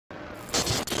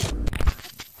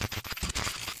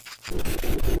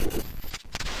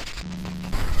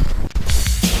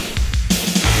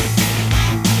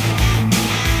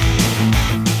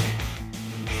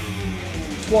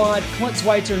Squad, Clint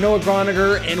Schweitzer, Noah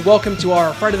Groniger, and welcome to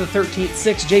our Friday the 13th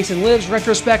 6 Jason Lives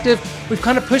retrospective. We've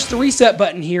kind of pushed the reset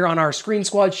button here on our Screen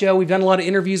Squad show. We've done a lot of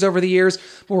interviews over the years,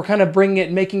 but we're kind of bringing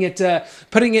it, making it,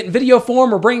 putting it in video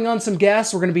form. We're bringing on some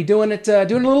guests. We're going to be doing it,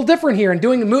 doing a little different here and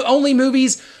doing only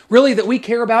movies really that we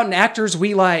care about and actors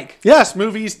we like. Yes,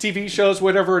 movies, TV shows,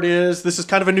 whatever it is. This is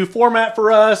kind of a new format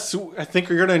for us. I think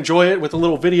you're going to enjoy it with a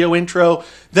little video intro,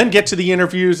 then get to the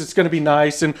interviews. It's going to be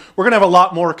nice, and we're going to have a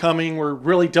lot more coming. We're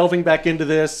really delving back into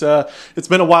this. It's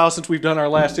been a while since we've done our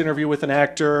last interview with an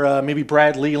actor. Maybe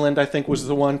Brad Leland, I think, was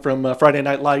the one from Friday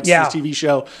Night Lights, the TV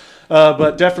show.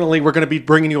 But definitely, we're going to be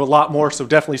bringing you a lot more, so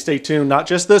definitely stay tuned. Not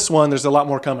just this one, there's a lot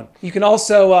more coming. You can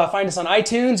also find us on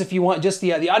iTunes if you want just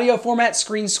the audio format,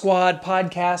 Screen Squad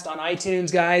podcast on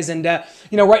iTunes, guys. And,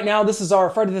 right now, this is our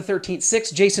Friday the 13th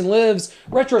 6 Jason Lives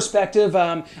retrospective.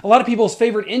 A lot of people's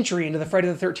favorite entry into the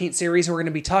Friday the 13th series. We're going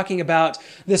to be talking about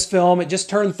this film. It just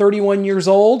turned 31 years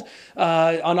old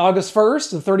on August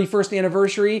 1st, the 31st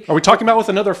anniversary. Are we talking about with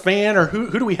another fan, or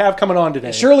who do we have coming on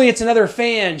today? Surely it's another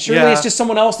fan. Surely it's just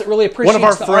someone else that really appreciates one of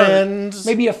our the friends. Art.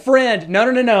 Maybe a friend.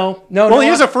 No. Well, he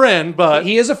is a friend, but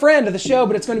he is a friend of the show.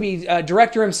 But it's going to be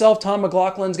director himself, Tom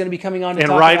McLoughlin, is going to be coming on to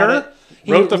talk writer. About it.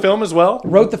 He wrote the film as well.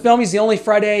 Wrote the film. He's the only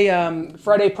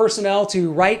Friday personnel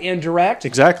to write and direct.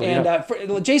 Exactly.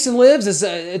 And Jason Lives is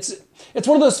it's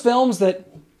one of those films that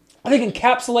I think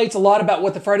encapsulates a lot about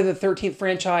what the Friday the 13th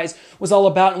franchise was all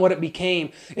about and what it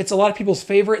became. It's a lot of people's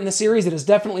favorite in the series. It is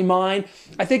definitely mine.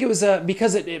 I think it was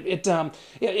because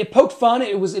it poked fun.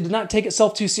 It did not take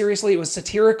itself too seriously. It was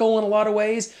satirical in a lot of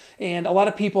ways, and a lot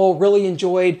of people really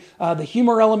enjoyed the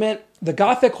humor element, the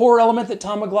gothic horror element that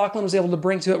Tom McLoughlin was able to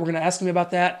bring to it. We're going to ask him about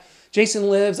that. Jason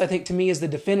Lives, I think, to me, is the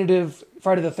definitive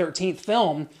Friday the 13th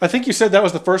film. I think you said that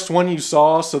was the first one you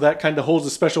saw, so that kind of holds a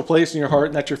special place in your heart,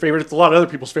 and that's your favorite. It's a lot of other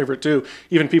people's favorite, too.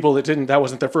 Even people that didn't, that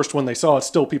wasn't their first one they saw. It's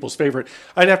still people's favorite.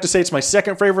 I'd have to say it's my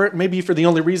second favorite, maybe for the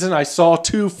only reason I saw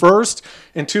 2 first,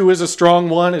 and 2 is a strong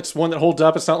one. It's one that holds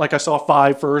up. It's not like I saw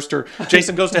 5 first, or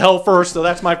Jason Goes to Hell first, so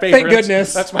that's my favorite. Thank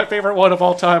goodness. That's my favorite one of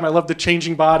all time. I love the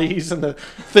changing bodies and the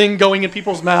thing going in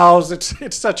people's mouths.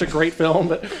 It's such a great film.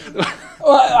 But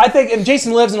well, I think, and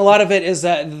Jason Lives, and a lot of it is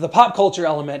the pop culture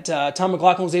element. Tom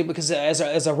McLoughlin was able, because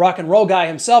as a rock and roll guy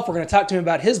himself, we're going to talk to him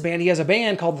about his band. He has a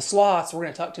band called The Sloths. We're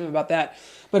going to talk to him about that.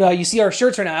 But you see our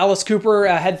shirts right now. Alice Cooper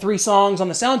had 3 songs on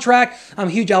the soundtrack. I'm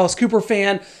a huge Alice Cooper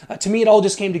fan. To me, it all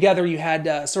just came together. You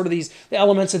had sort of the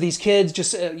elements of these kids,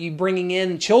 just you bringing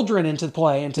in children into the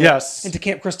play, into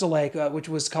Camp Crystal Lake, which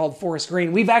was called Forest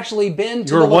Green. We've actually been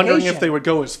to the location. You were wondering if they would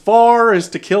go as far as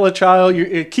to kill a child.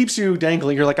 It keeps you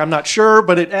dangling. You're like, I'm not sure,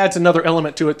 but it adds another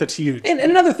element to it that's huge. And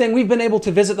another thing, we've been able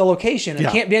to visit the location. And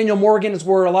Camp Daniel Morgan is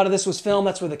where a lot of this was filmed.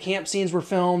 That's where the camp scenes were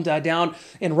filmed, down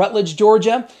in Rutledge,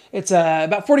 Georgia. It's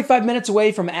about 45 minutes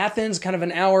away from Athens, kind of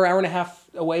an hour and a half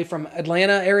away from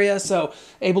Atlanta area. So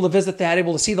able to visit that,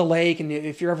 able to see the lake, and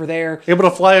if you're ever there, able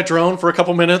to fly a drone for a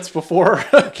couple minutes before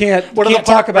can't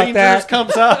talk about Rangers that.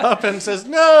 Comes up and says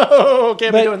no,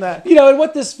 can't be doing that. And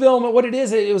what this film, what it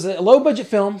is, it was a low budget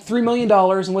film, $3 million,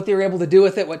 and what they were able to do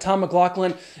with it. What Tom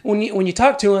McLoughlin, when you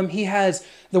talk to him, he has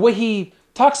the way he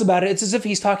talks about it, it's as if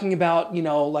he's talking about,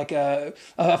 like a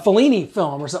Fellini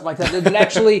film or something like that. That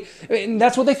actually, and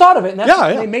that's what they thought of it.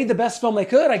 And they made the best film they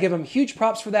could. I give them huge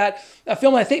props for that. A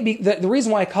film, I think, the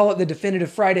reason why I call it the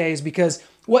definitive Friday is because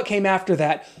what came after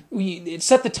that, it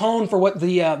set the tone for what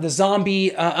the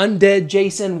zombie undead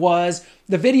Jason was.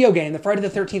 The video game, the Friday the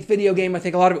 13th video game, I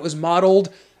think a lot of it was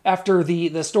modeled after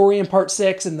the story in part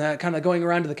 6 and the kind of going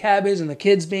around to the cabins and the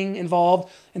kids being involved.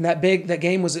 And that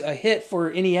game was a hit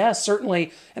for NES,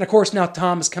 certainly. And of course, now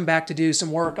Tom has come back to do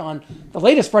some work on the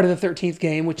latest Friday the 13th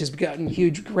game, which has gotten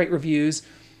great reviews.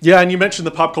 Yeah, and you mentioned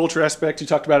the pop culture aspect. You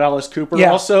talked about Alice Cooper.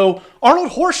 Yeah. Also, Arnold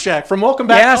Horseshack from Welcome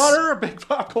Back, Kotter, a big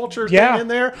pop culture thing in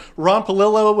there. Ron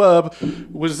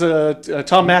Palillo was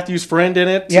Tom Matthews' friend in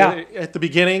it at the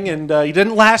beginning, and he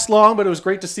didn't last long, but it was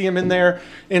great to see him in there.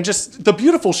 And just the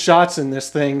beautiful shots in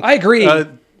this thing. I agree.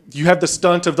 You have the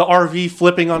stunt of the RV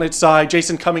flipping on its side,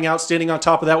 Jason coming out, standing on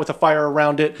top of that with a fire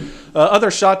around it.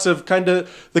 Other shots of kind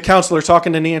of the counselor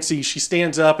talking to Nancy. She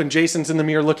stands up and Jason's in the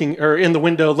mirror in the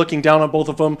window looking down on both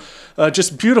of them.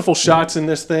 Just beautiful shots in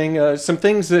this thing. Some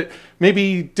things that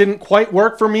maybe didn't quite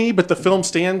work for me, but the film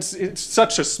stands. It's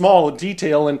such a small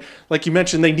detail, and like you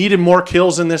mentioned, they needed more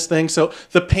kills in this thing. So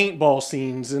the paintball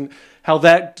scenes and how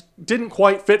that didn't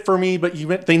quite fit for me, but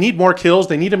they need more kills.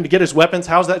 They need him to get his weapons.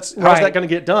 How's that going to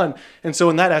get done? And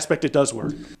so in that aspect, it does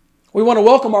work. We want to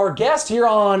welcome our guest here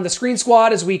on the Screen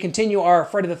Squad as we continue our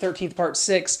Friday the 13th Part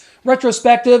 6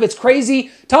 retrospective. It's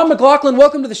crazy. Tom McLoughlin,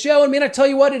 welcome to the show. And man, I tell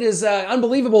you what, it is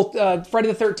unbelievable.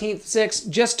 Friday the 13th 6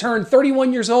 just turned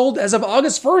 31 years old as of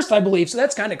August 1st, I believe. So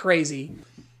that's kind of crazy.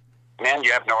 Man,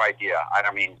 you have no idea. I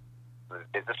mean,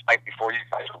 is this like before you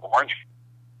guys were born?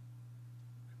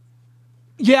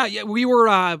 Yeah, we were.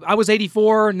 I was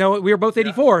 84. No, we were both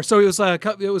 84. So it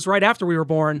was right after we were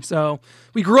born. So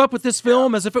we grew up with this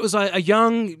film as if it was a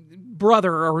young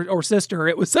brother or sister.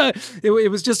 It was it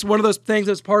was just one of those things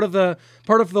that was part of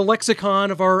the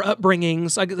lexicon of our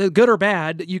upbringings, good or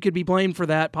bad. You could be blamed for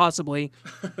that, possibly.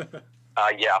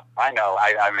 Yeah, I know.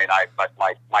 But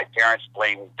my parents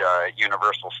blamed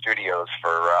Universal Studios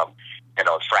for.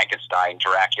 Frankenstein,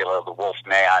 Dracula, the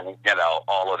Wolfman,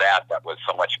 all of that. That was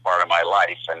so much part of my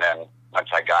life. And then once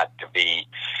I got to be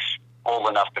old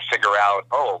enough to figure out,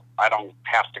 I don't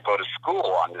have to go to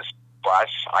school on this bus.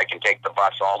 I can take the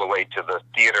bus all the way to the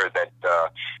theater that,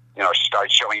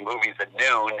 starts showing movies at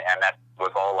noon. And that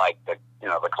was all like the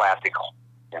classical,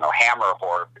 Hammer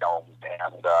horror films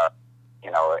and,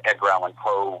 Edgar Allan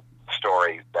Poe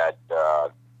stories that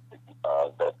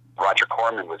Roger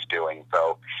Corman was doing.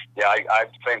 So, yeah, I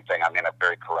same thing. I'm in a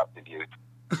very corrupted youth.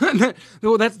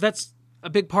 Well, that's a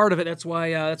big part of it. That's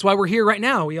why we're here right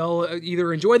now. We all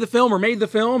either enjoy the film or made the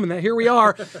film, and here we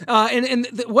are.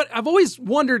 What I've always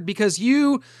wondered, because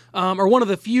you are one of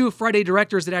the few Friday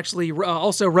directors that actually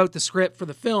also wrote the script for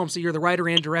the film. So you're the writer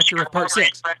and director of Part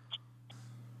 6.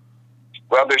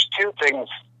 Well, there's two things,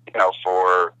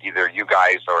 for either you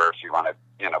guys or if you want to,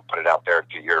 put it out there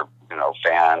to your,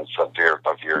 fans of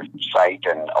your site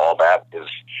and all that is,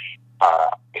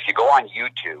 if you go on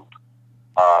YouTube,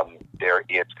 there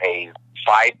is a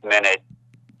 6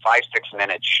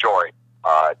 minute short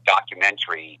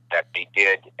documentary that they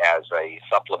did as a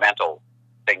supplemental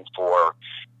thing for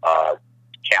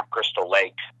Camp Crystal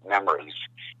Lake Memories,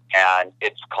 and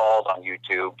it's called on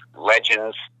YouTube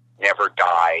Legends Never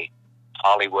Die,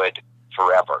 Hollywood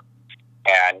Forever.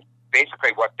 And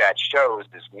basically what that shows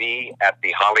is me at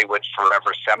the Hollywood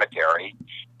Forever Cemetery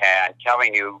and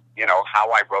telling you, how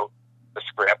I wrote the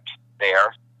script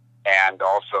there and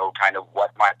also kind of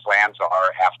what my plans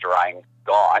are after I'm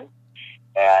gone.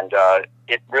 And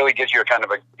it really gives you a kind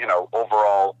of a,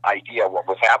 overall idea of what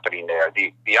was happening there.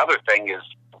 The other thing is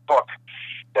the book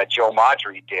that Joe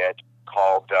Maudry did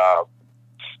called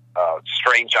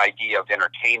Strange Idea of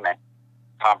Entertainment,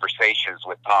 Conversations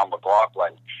with Tom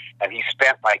McLoughlin. And he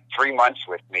spent like 3 months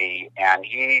with me, and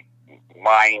he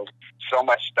mined so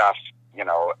much stuff,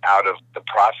 out of the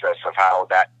process of how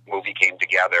that movie came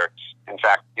together. In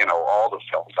fact, all the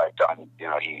films I've done,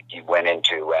 he went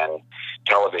into, and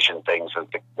television things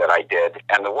that I did.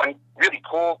 And the one really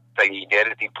cool thing he did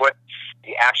is he put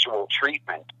the actual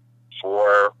treatment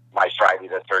for my Friday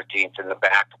the 13th in the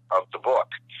back of the book.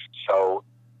 So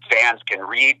fans can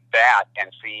read that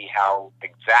and see how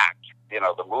exact,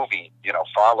 the movie,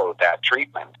 followed that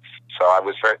treatment. So I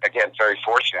was, very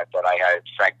fortunate that I had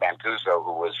Frank Mancuso,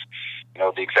 who was,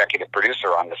 the executive producer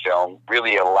on the film,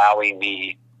 really allowing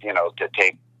me, to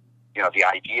take, the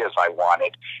ideas I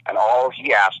wanted. And all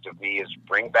he asked of me is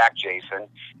bring back Jason,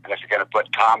 and if you're going to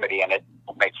put comedy in it,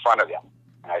 make fun of him.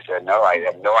 And I said, no, I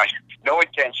have no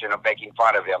intention of making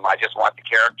fun of him. I just want the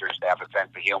characters to have a sense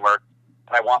of humor.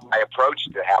 And I want my approach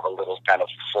to have a little kind of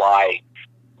sly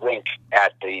wink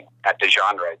at the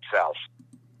genre itself.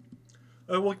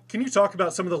 Well, can you talk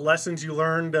about some of the lessons you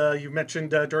learned? You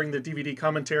mentioned during the DVD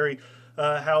commentary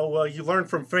how you learned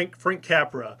from Frank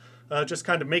Capra, just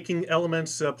kind of making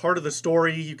elements part of the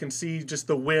story. You can see just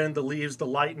the wind, the leaves, the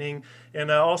lightning, and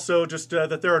also just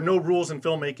that there are no rules in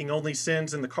filmmaking, only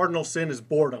sins, and the cardinal sin is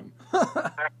boredom.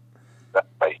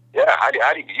 Yeah, how do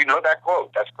you know that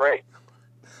quote? That's great.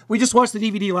 We just watched the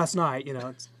DVD last night.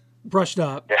 It's brushed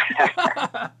up.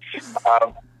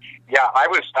 Yeah, I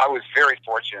was very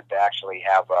fortunate to actually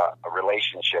have a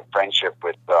friendship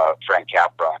with Frank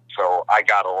Capra. So I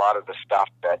got a lot of the stuff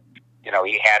that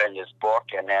he had in his book,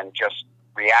 and then just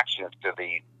reactions to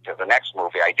the next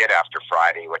movie I did after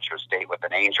Friday, which was Date with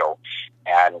an Angel.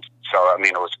 And so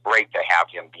it was great to have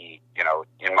him be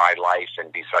in my life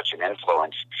and be such an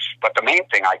influence. But the main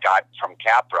thing I got from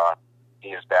Capra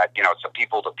is that it's a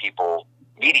people-to-people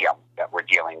medium that we're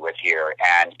dealing with here,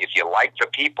 and if you like the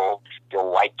people,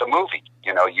 you'll like the movie.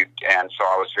 And so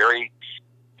I was very,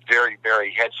 very,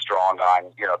 very headstrong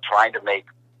on trying to make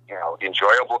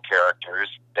enjoyable characters,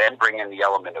 then bring in the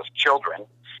element of children,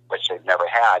 which they've never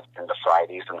had in the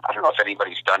Fridays, and I don't know if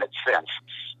anybody's done it since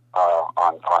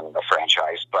on the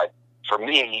franchise. But for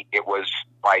me, it was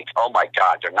like, oh my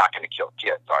God, they're not going to kill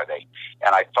kids, are they?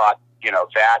 And I thought,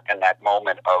 that and that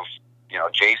moment of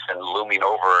Jason looming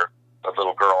over the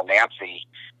little girl, Nancy,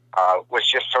 was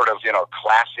just sort of,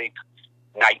 classic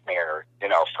nightmare,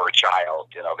 for a child,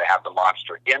 to have the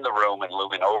monster in the room and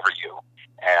looming over you.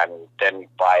 And then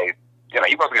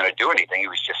he wasn't going to do anything. He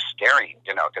was just staring,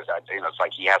 because, it's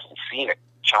like he hasn't seen a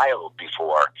child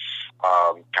before,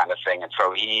 kind of thing. And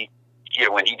so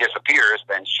when he disappears,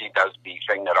 then she does the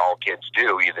thing that all kids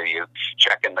do. Either you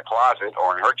check in the closet,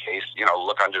 or in her case,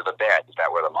 look under the bed. Is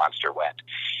that where the monster went?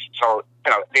 So,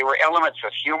 they were elements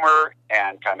of humor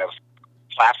and kind of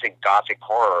classic Gothic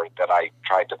horror that I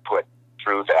tried to put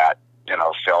through that,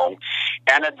 film.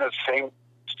 And in the same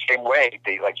way,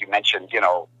 like you mentioned,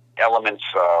 elements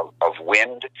of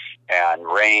wind and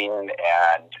rain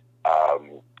and,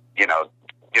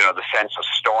 the sense of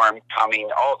storm coming,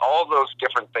 all those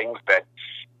different things that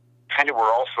kind of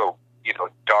were also,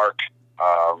 dark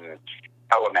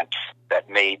elements that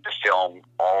made the film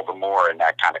all the more in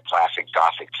that kind of classic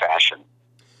Gothic fashion.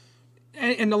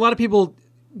 And a lot of people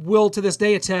will to this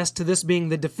day attest to this being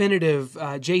the definitive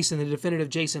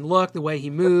Jason look, the way he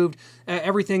moved,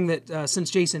 everything that since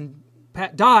Jason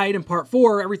died in part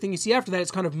 4, everything you see after that,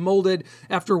 it's kind of molded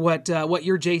after what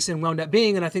your Jason wound up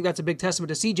being. And I think that's a big testament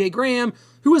to C.J. Graham,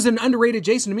 who is an underrated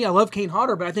Jason to me. I love Kane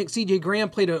Hodder, but I think C.J. Graham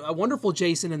played a wonderful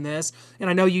Jason in this. And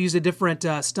I know you used a different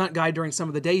stunt guy during some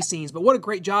of the day scenes, but what a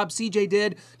great job C.J.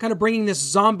 did kind of bringing this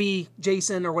zombie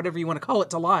Jason, or whatever you want to call it,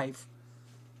 to life.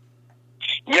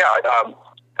 Yeah,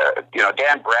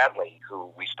 Dan Bradley, who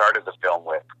we started the film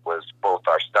with, was both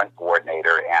our stunt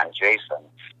coordinator and Jason.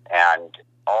 And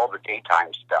all the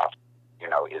daytime stuff,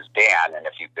 is Dan. And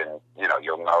if you can,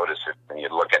 you'll notice it when you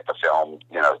look at the film,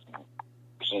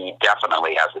 he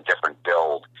definitely has a different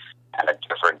build and a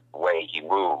different way he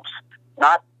moves.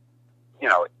 Not,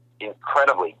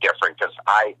 incredibly different, because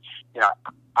I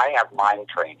have mime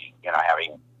training,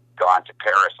 having gone to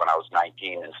Paris when I was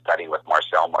 19 and studied with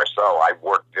Marcel Marceau. I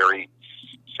worked very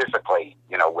physically,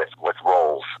 with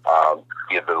roles,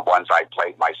 either the ones I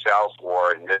played myself,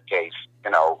 or in this case,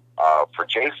 for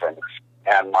Jason.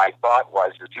 And my thought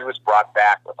was, if he was brought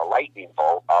back with a lightning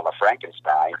bolt on the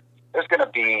Frankenstein, there's going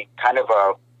to be kind of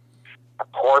a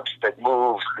corpse that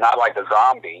moves not like a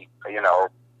zombie,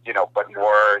 but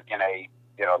more in a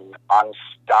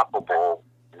unstoppable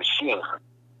machine,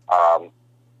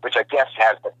 which I guess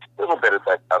has a little bit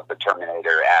of the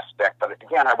Terminator aspect. But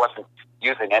again, I wasn't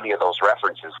using any of those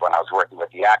references when I was working with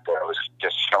the actor. I was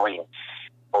just showing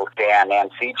both Dan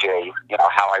and CJ,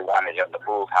 how I wanted him to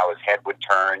move, how his head would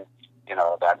turn,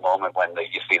 that moment when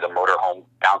you see the motorhome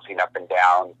bouncing up and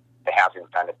down, to have him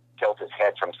kind of tilt his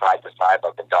head from side to side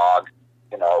like a dog,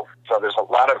 So there's a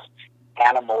lot of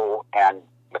animal and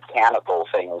mechanical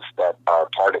things that are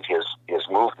part of his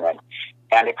movement.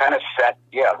 And it kind of set,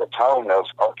 the tone of,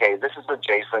 okay, this is a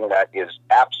Jason that is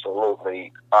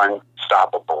absolutely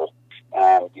unstoppable.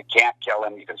 And you can't kill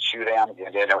him, you can shoot him,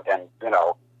 and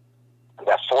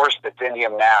that force that's in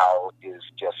him now is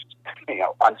just,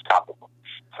 unstoppable.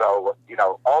 So,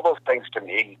 all those things to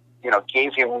me,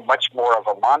 gave him much more of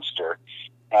a monster.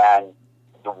 And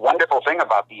the wonderful thing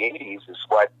about the 80s is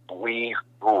what we,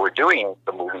 who were doing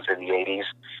the movies in the 80s,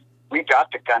 we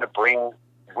got to kind of bring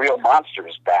real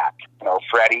monsters back.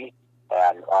 Freddy,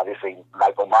 and obviously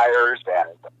Michael Myers, and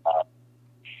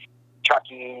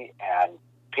Chucky, and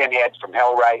Pinhead from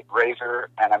Hellraiser.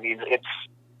 And I mean,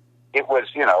 it was,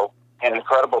 an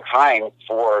incredible time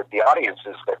for the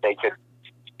audiences that they could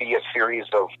see a series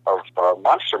of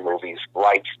monster movies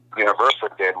like Universal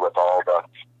did with all the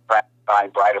Frankenstein,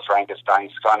 Bride of Frankenstein,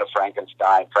 Son of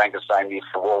Frankenstein, Frankenstein meets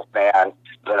the Wolfman,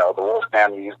 the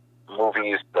Wolfman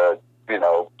movies, the,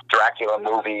 Dracula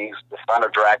movies, the Son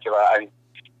of Dracula. I mean,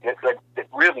 it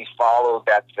really followed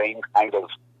that same kind of,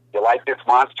 you like this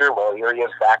monster? Well, here he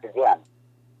is back again.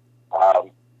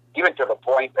 Even to the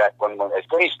point that when I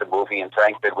finished the movie and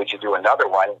Frank said, would you do another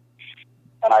one?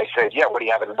 And I said, yeah, what do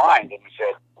you have in mind? And he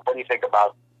said, what do you think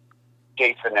about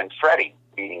Jason and Freddy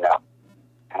meeting up?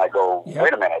 And I go,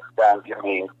 wait a minute. I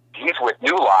mean, he's with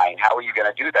New Line. How are you going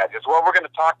to do that? He says, well, we're going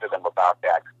to talk to them about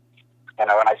that.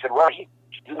 And I said, well, he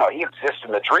exists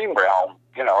in the dream realm,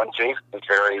 and Jason is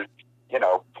very,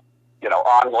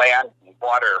 on land and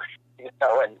water,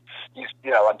 and he's,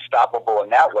 unstoppable in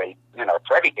that way.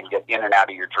 Freddy can get in and out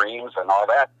of your dreams and all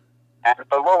that. And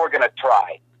but well, we're going to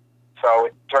try. So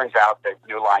it turns out that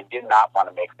New Line did not want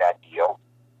to make that deal.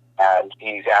 And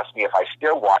he's asked me if I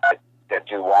still wanted to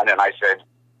do one. And I said,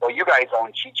 well, you guys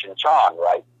own Cheech and Chong,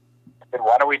 right? I said,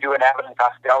 why don't we do an Abbott and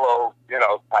Costello,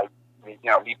 type,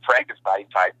 meet Frankenstein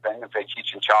type thing, and say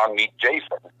Cheech and Chong meet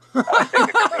Jason. And I think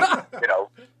it could be,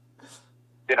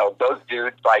 those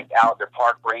dudes like out, they're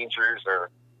park rangers or,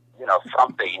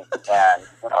 something, and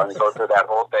and go through that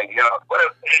whole thing.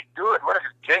 Hey, dude, what is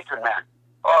Jason, man?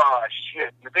 Oh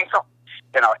shit, you think so?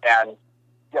 And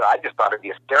I just thought it'd be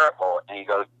hysterical. And he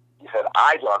said,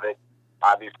 I love it.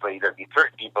 Obviously, there'd be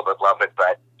certain people that love it,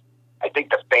 but I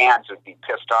think the fans would be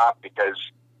pissed off because,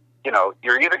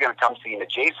 you're either going to come see a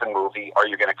Jason movie or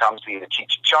you're going to come see the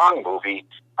Cheech and Chong movie.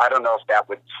 I don't know if that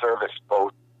would service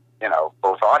both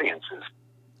audiences.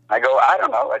 I go, I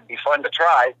don't know. It'd be fun to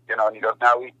try, And he goes,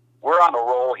 no, we're on a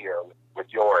roll here with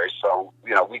yours, so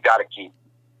we got to keep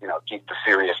the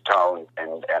serious tone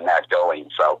and that going.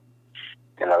 So,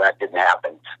 that didn't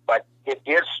happen. But it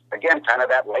is, again, kind of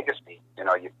that legacy.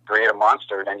 You create a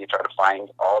monster and then you try to find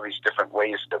all these different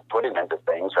ways to put him into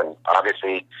things. And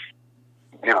obviously,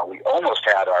 we almost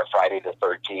had our Friday the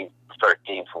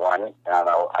 13th one.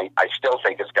 I still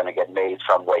think it's going to get made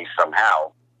some way,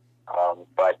 somehow.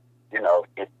 But,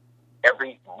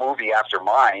 every movie after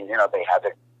mine, they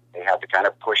had to kind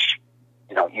of push,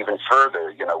 even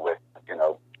further, with,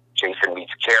 Jason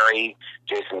Meets Carrie,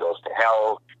 Jason Goes to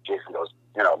Hell, Jason Goes,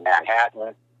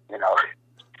 Manhattan,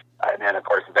 and then, of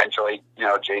course, eventually,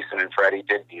 Jason and Freddy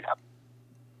did beat up.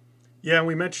 Yeah, and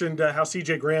we mentioned how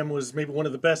C.J. Graham was maybe one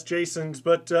of the best Jasons,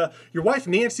 but your wife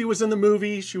Nancy was in the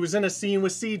movie. She was in a scene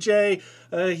with C.J.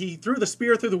 He threw the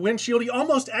spear through the windshield. He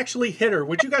almost actually hit her.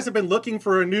 Would you guys have been looking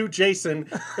for a new Jason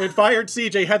and fired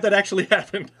C.J. had that actually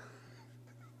happened?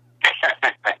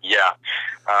 Yeah,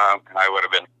 I would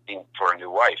have been looking for a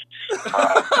new wife.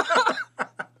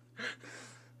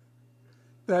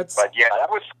 But yeah, that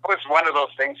was one of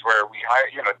those things where we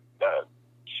hired,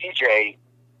 CJ,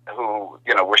 who,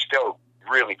 we're still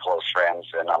really close friends,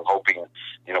 and I'm hoping,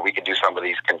 we can do some of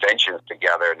these conventions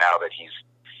together now that he's,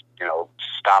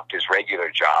 stopped his regular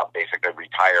job, basically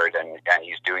retired, and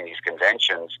he's doing these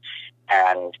conventions.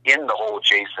 And in the whole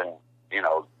Jason,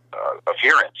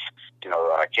 appearance,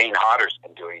 Kane Hodder's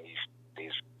been doing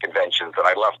these conventions, and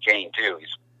I love Kane too.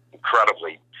 He's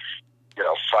incredibly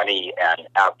funny and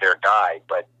out there guy,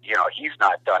 but he's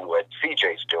not done what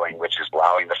CJ's doing, which is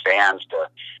allowing the fans to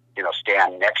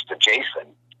stand next to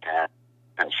Jason,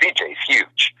 and CJ's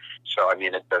huge. So I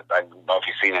mean, I don't know if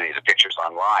you've seen any of the pictures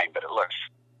online, but it looks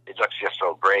just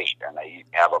so great, and they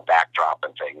have a backdrop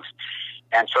and things.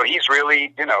 And so he's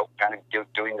really, kind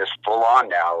of doing this full on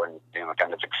now, and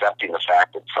kind of accepting the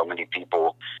fact that so many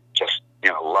people just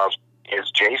love his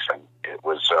Jason. It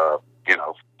was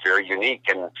very unique,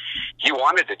 and he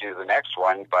wanted to do the next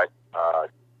one, but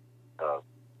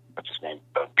what's his name,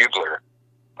 Bugler,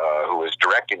 who was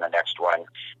directing the next one,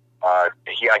 I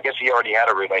guess he already had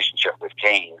a relationship with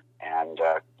Kane, and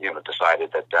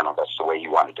decided that that's the way he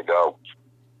wanted to go.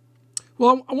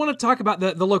 Well, I want to talk about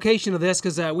the location of this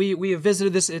because we have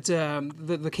visited this. It's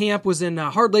the camp was in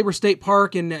Hard Labor State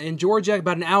Park in Georgia,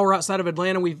 about an hour outside of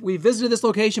Atlanta. We visited this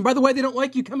location. By the way, they don't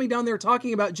like you coming down there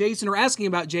talking about Jason or asking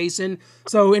about Jason.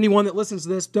 So anyone that listens to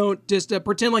this, don't just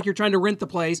pretend like you're trying to rent the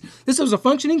place. This was a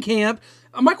functioning camp.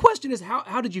 My question is,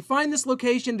 how did you find this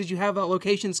location? Did you have a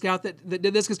location scout that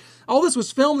did this? Because all this was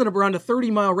filmed in around a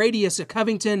 30-mile radius of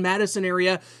Covington, Madison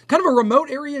area, kind of a remote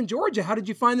area in Georgia. How did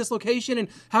you find this location, and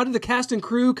how did the cast and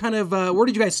crew kind of, where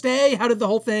did you guys stay? How did the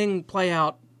whole thing play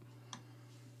out?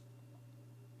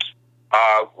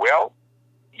 Well,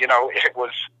 it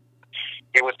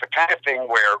was the kind of thing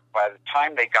where by the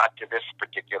time they got to this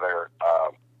particular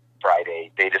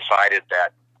Friday, they decided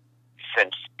that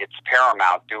since it's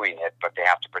Paramount doing it, but they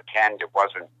have to pretend it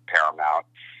wasn't Paramount,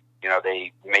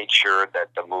 they made sure that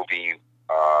the movie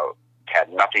had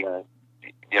nothing,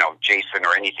 Jason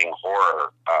or anything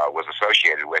horror was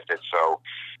associated with it. So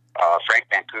Frank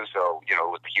Mancuso,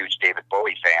 was a huge David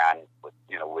Bowie fan,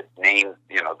 would name,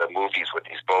 the movies with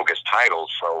these bogus titles.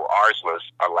 So ours was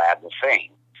Aladdin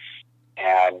Sane.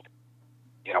 And,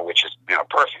 which is,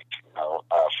 perfect,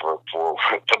 for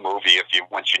the movie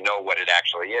once you know what it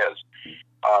actually is.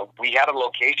 We had a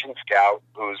location scout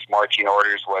whose marching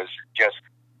orders was just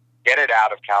get it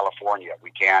out of California.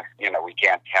 We can't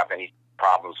have any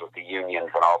problems with the unions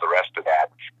and all the rest of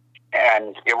that.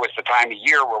 And it was the time of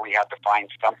year where we had to find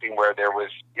something where there was,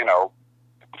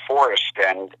 forest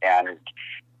and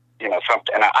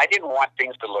something. And I didn't want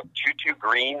things to look too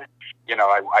green.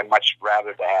 I much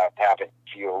rather to have it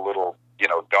feel a little,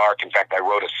 dark. In fact, I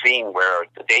wrote a scene where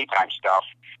the daytime stuff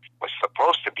was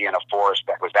supposed to be in a forest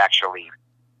that was actually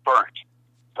burnt.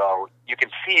 So you can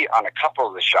see on a couple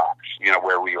of the shots,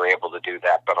 where we were able to do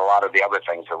that. But a lot of the other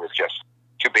things, it was just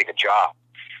too big a job.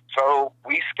 So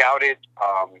we scouted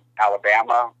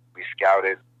Alabama, we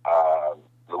scouted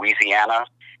Louisiana,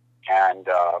 and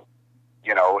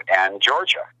and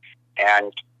Georgia.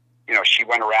 And she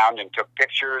went around and took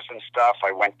pictures and stuff.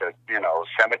 I went to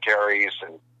cemeteries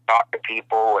and talk to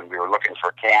people, and we were looking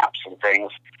for camps and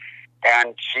things.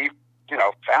 And she,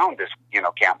 found this,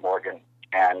 Camp Morgan.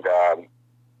 And,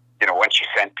 when she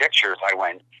sent pictures, I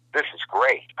went, this is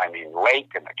great. I mean,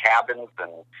 lake and the cabins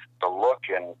and the look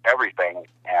and everything.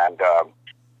 And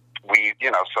we,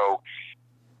 so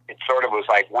it sort of was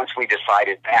like, once we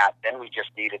decided that, then we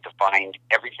just needed to find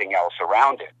everything else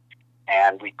around it.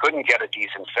 And we couldn't get a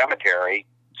decent cemetery,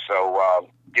 so,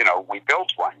 we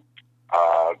built one,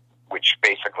 which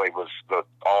basically was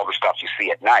all the stuff you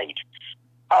see at night.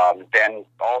 Then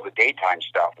all the daytime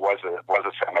stuff was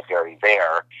a cemetery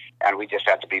there, and we just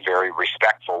had to be very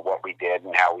respectful of what we did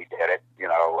and how we did it,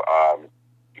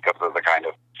 because of the kind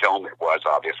of film it was,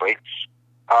 obviously.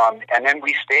 And then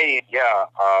we stayed,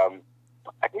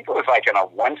 I think it was like in a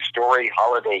one-story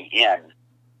Holiday Inn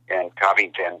in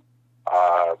Covington,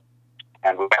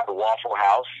 and we had the Waffle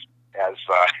House as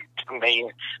the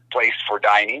main place for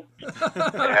dining,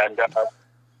 and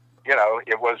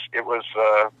it was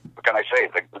what can I say,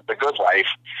 the good life.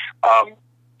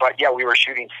 But yeah, we were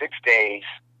shooting 6 days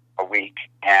a week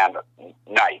and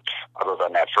nights, other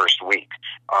than that first week,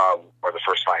 or the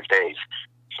first 5 days.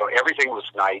 So everything was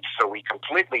nights. So we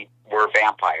completely were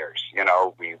vampires.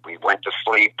 We went to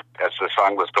sleep as the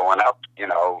sun was going up.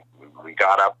 We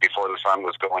got up before the sun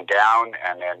was going down,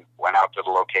 and then went out to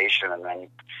the location, and then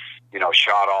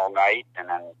shot all night. And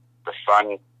then the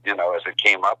sun, as it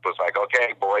came up, was like,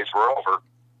 okay, boys, we're over.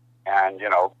 And,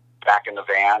 back in the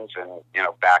vans and,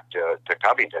 back to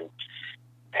Covington.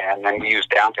 And then we used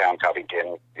downtown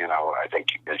Covington, I think,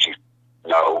 as you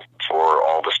know, for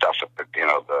all the stuff at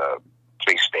the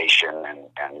police station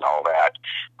and all that.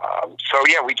 So,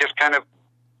 yeah, we just kind of,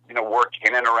 worked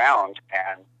in and around,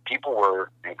 and people were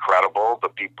incredible. The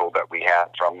people that we had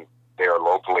from there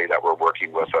locally that were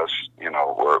working with us,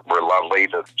 were lovely.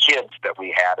 The kids that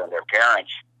we had and their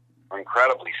parents were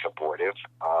incredibly supportive,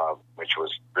 which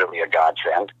was really a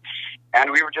godsend.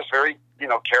 And we were just very,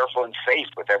 careful and safe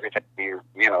with everything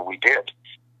we did.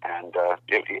 And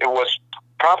it was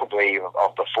probably,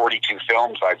 of the 42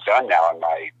 films I've done now in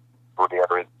my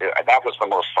career, that was the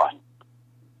most fun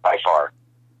by far.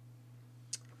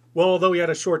 Well, although he had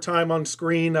a short time on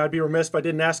screen, I'd be remiss if I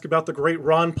didn't ask about the great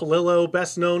Ron Palillo,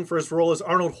 best known for his role as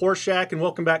Arnold Horshack in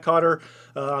Welcome Back, Kotter.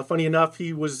 Funny enough,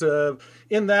 he was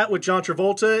in that with John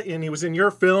Travolta, and he was in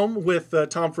your film with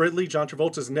Tom Fridley, John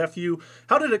Travolta's nephew.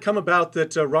 How did it come about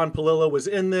that Ron Palillo was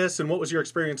in this, and what was your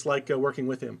experience like working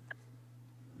with him?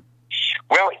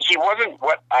 Well, he wasn't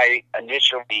what I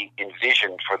initially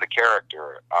envisioned for the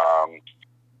character.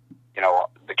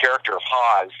 The character of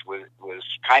Hawes was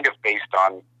kind of based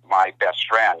on my best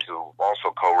friend, who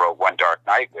also co-wrote One Dark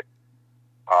Night with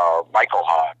Michael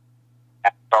Hawes.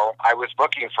 And so I was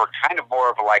looking for kind of more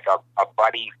of like a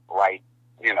buddy, like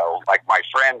my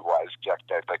friend was, just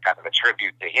as a kind of a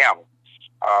tribute to him.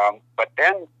 But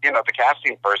then, the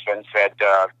casting person said,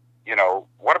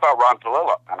 what about Ron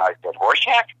Palillo? And I said,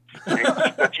 Horshack? And he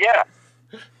said, yeah.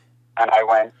 And I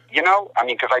went,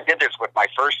 because I did this with my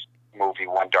first movie,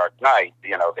 One Dark Night,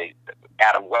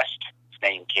 Adam West's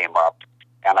name came up.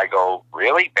 And I go,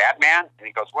 really? Batman? And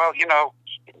he goes, well,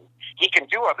 he can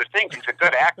do other things. He's a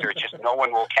good actor. It's just no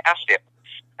one will cast him.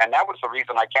 And that was the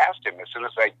reason I cast him. As soon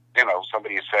as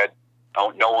somebody said,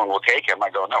 oh, no one will take him,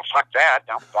 I go, no, fuck that.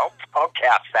 I'll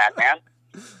cast that, man.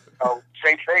 So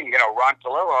same thing, Ron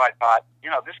Palillo, I thought,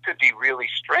 this could be really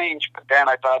strange. But then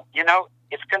I thought,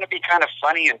 it's going to be kind of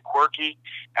funny and quirky.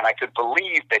 And I could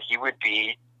believe that he would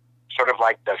be sort of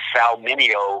like the Sal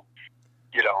Mineo,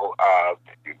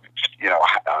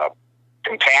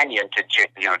 companion to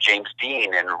James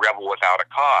Dean in Rebel Without a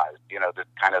Cause. This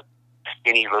kind of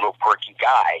skinny little quirky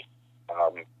guy.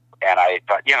 And I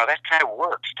thought, that kind of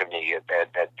works to me.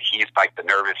 That he's like the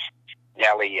nervous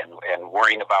Nelly and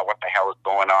worrying about what the hell is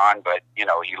going on, but he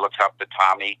looks up to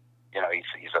Tommy.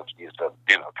 He's a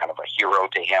kind of a hero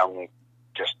to him,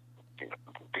 just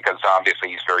because obviously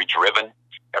he's very driven.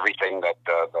 Everything that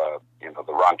the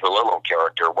Ron Palillo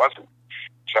character wasn't.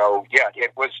 So yeah,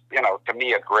 it was to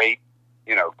me a great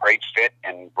fit,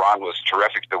 and Ron was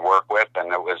terrific to work with,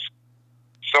 and it was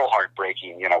so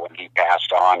heartbreaking when he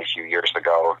passed on a few years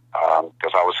ago,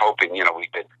 because I was hoping we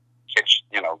could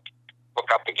hook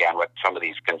up again with some of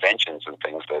these conventions and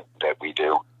things that we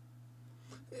do.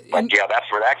 But yeah,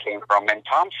 that's where that came from. And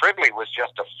Tom Fridley was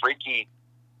just a freaky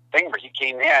thing where he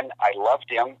came in. I loved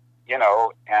him.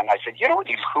 And I said,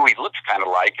 who he looks kind of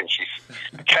like? And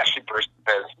the casting person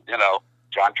says,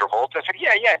 John Travolta. I said,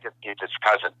 yeah, it's his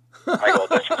cousin. I go,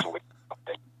 this is weird.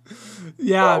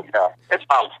 Yeah. So,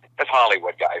 that's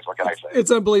Hollywood, guys. What can I say? It's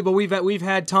unbelievable. We've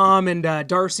had Tom and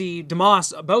Darcy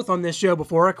DeMoss both on this show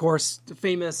before. Of course, the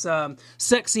famous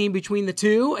sex scene between the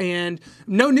two, and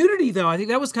no nudity though. I think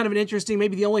that was kind of an interesting,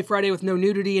 maybe the only Friday with no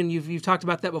nudity, and you've talked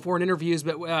about that before in interviews.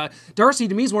 But Darcy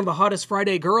to me is one of the hottest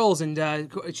Friday girls, and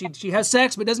she has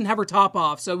sex but doesn't have her top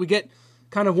off. So we get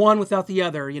kind of one without the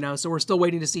other, you know. So we're still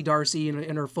waiting to see Darcy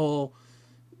in her full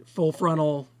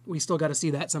frontal. We still got to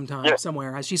see that sometime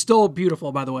somewhere. She's still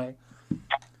beautiful, by the way.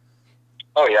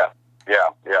 Oh yeah.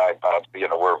 You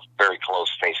know, we're very close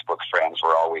Facebook friends.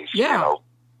 We're always, you know,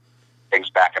 things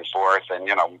back and forth, and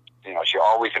you know, she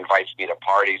always invites me to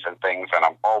parties and things, and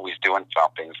I'm always doing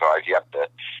something. So I've yet to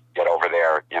get over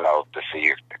there, you know, to see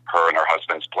her and her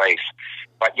husband's place.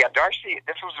 But yeah, Darcy,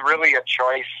 this was really a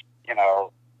choice, you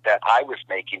know, that I was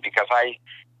making because I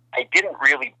didn't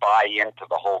really buy into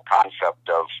the whole concept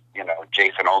of, you know,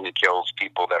 Jason only kills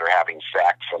people that are having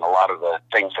sex and a lot of the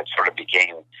things that sort of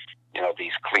became, you know,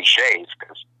 these cliches,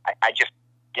 because I just,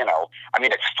 you know, I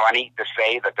mean, it's funny to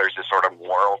say that there's this sort of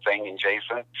moral thing in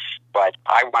Jason, but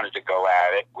I wanted to go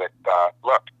at it with,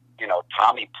 look, you know,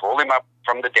 Tommy pulled him up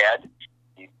from the dead.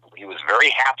 He was very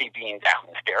happy being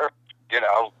down there, you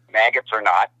know, maggots or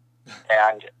not.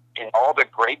 And in all the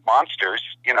great monsters,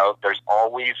 you know, there's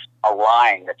always a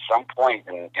line at some point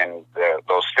in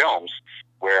those films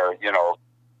where, you know,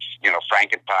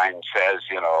 Frankenstein says,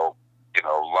 you know,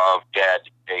 love dead,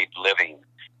 hate living,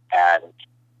 and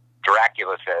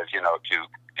Dracula says,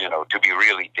 to be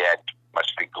really dead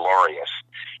must be glorious.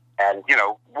 And, you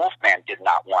know, Wolfman did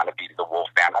not want to be the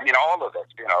Wolfman. I mean, all of it,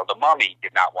 you know, the Mummy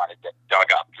did not want to get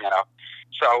dug up, you know.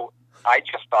 So I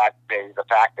just thought the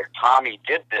fact that Tommy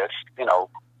did this, you know,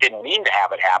 didn't mean to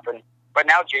have it happen, but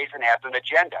now Jason has an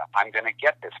agenda. I'm going to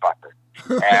get this fucker.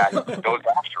 And goes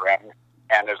after him.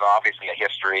 And there's obviously a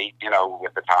history, you know,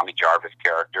 with the Tommy Jarvis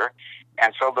character.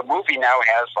 And so the movie now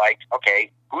has like,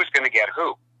 okay, who's going to get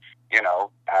who? You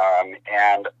know,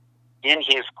 and in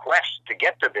his quest to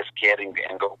get to this kid and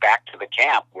go back to the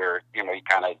camp where, you know, he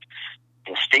kind of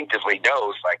instinctively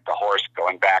knows, like the horse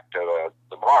going back to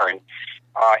the barn,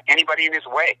 anybody in his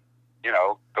way, you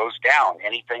know, goes down.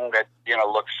 Anything that, you know,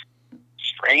 looks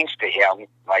strange to him,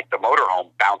 like the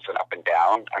motorhome bouncing up and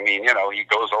down. I mean, you know, he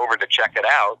goes over to check it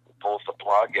out, pulls the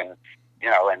plug, and, you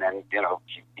know, and then, the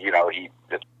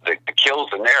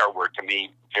kills in there were, to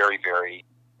me, very, very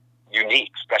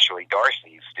unique, especially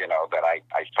Darcy's, you know, that I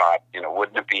thought, you know,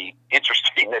 wouldn't it be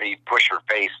interesting that he push her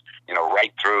face, you know,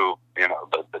 right through, you know,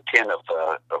 the tin of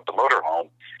the motorhome.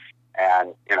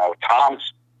 And, you know,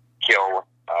 Tom's kill,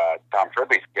 Tom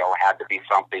Fridley's kill had to be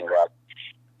something that,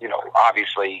 you know,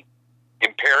 obviously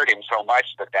impaired him so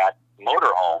much that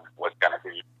motorhome was going to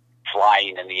be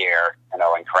flying in the air, you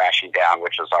know, and crashing down,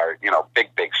 which was our, you know, big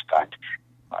stunt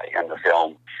in the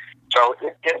film. So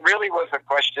it really was a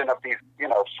question of these, you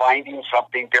know, finding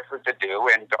something different to do.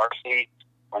 And Darcy,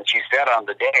 when she said on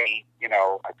the day, you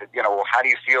know, I said, you know, well, how do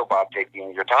you feel about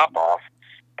taking your top off?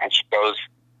 And she goes,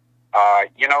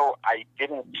 you know, I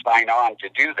didn't sign on to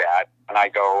do that. And I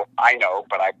go, I know,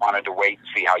 but I wanted to wait and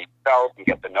see how you felt and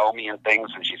get to know me and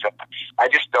things. And she said, I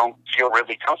just don't feel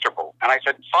really comfortable. And I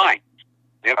said, fine,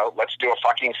 you know, let's do a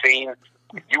fucking scene.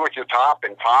 You with your top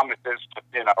and Tom with his,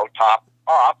 you know, top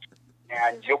off,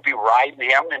 and you'll be riding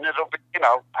him, and it'll be, you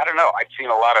know, I don't know. I've seen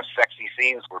a lot of sexy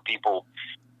scenes where people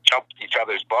jump each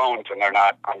other's bones and they're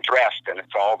not undressed, and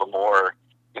it's all the more,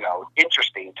 you know,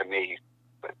 interesting to me,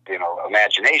 you know,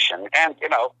 imagination. And, you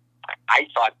know, I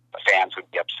thought the fans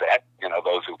would be upset, you know,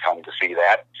 those who come to see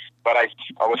that. But I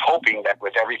was hoping that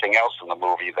with everything else in the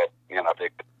movie that, you know, they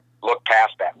could look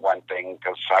past that one thing,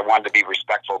 because I wanted to be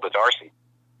respectful to Darcy.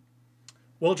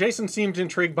 Well, Jason seemed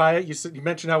intrigued by it. You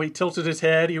mentioned how he tilted his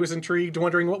head. He was intrigued,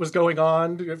 wondering what was going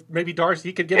on. If maybe Darcy,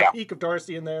 he could get a peek of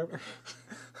Darcy in there.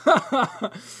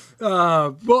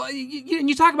 Well,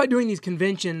 you talk about doing these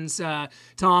conventions,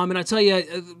 Tom, and I tell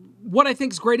you, what I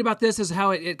think is great about this is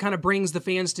how it kind of brings the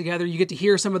fans together. You get to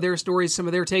hear some of their stories, some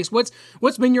of their takes. What's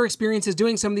been your experiences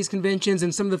doing some of these conventions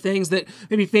and some of the things that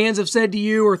maybe fans have said to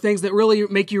you, or things that really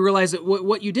make you realize that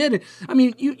what you did? I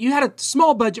mean, you had a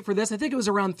small budget for this. I think it was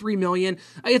around $3 million.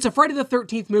 It's a Friday the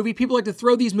 13th movie. People like to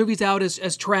throw these movies out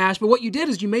as trash, but what you did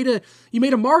is you made a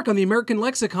mark on the American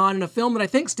lexicon in a film that I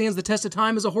think stands the test of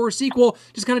time as a horror sequel.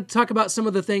 Just kind of talk about some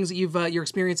of the things that you've your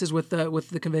experiences with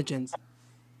the conventions.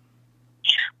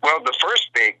 Well, the first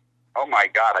big, oh my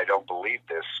God, I don't believe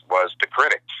this, was the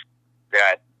critics.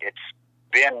 That it's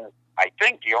been, I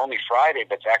think, the only Friday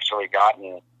that's actually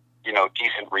gotten, you know,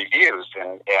 decent reviews.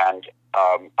 And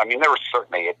I mean, there was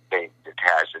certainly, it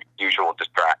has its usual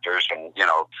detractors. And, you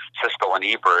know, Siskel and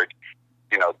Ebert,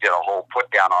 you know, did a whole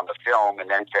put down on the film and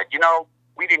then said, you know,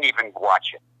 we didn't even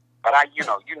watch it. but you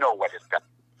know what it's going to.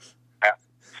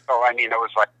 So I mean, it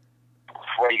was like,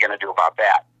 what are you going to do about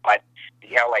that? But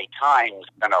the LA Times,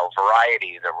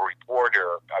 Variety, the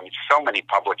Reporter, I mean, so many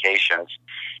publications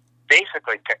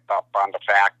basically picked up on the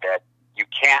fact that you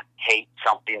can't hate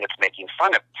something that's making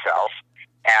fun of itself.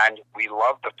 And we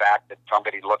love the fact that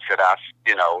somebody looks at us,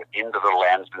 into the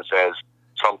lens and says,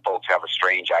 some folks have a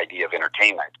strange idea of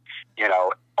entertainment.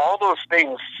 All those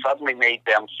things suddenly made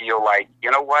them feel like,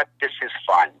 you know what, this is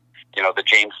fun. The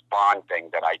James Bond thing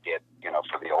that I did,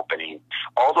 for the opening.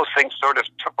 All those things sort of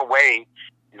took away,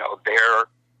 their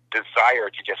desire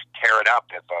to just tear it up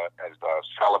as a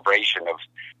celebration of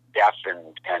death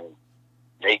and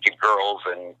naked girls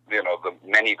and,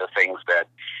 many of the things that,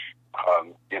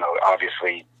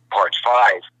 obviously Part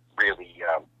 5 really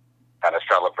kind of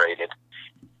celebrated,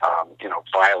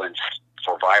 violence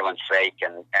for violence sake.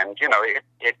 And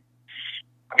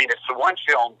it's the one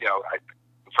film,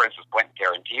 for instance, Quentin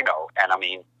Tarantino, and I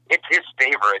mean, it's his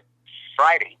favorite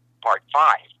Friday, Part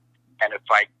 5. And it's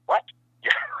like, what?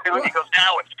 He goes,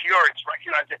 no, it's pure. It's right.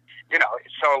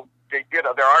 So,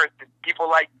 there are people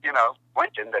like,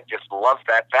 Quentin that just loves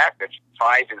that fact that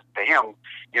 5 is to him,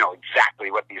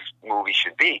 exactly what these movies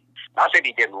should be. Not that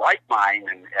he didn't like mine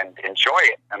and enjoy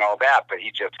it and all that, but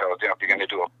he just goes, if you're going to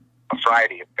do a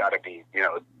Friday, it's got to be,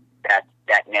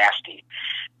 that nasty.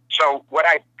 So what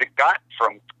I got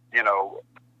from,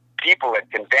 people at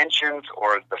conventions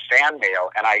or the fan mail,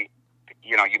 and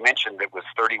you mentioned it was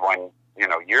 31,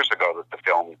 years ago that the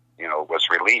film, was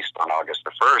released on August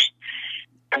the 1st.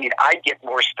 I mean, I get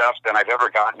more stuff than I've ever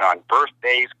gotten on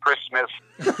birthdays, Christmas,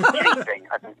 anything.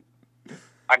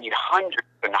 I mean, hundreds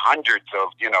and hundreds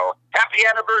of, happy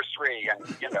anniversary and,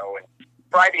 and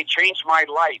Friday changed my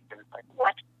life. And it's like,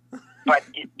 what? But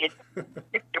it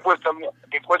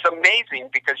was amazing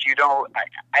because,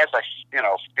 as a,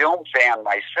 film fan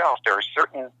myself, there are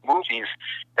certain movies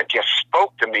that just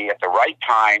spoke to me at the right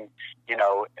time.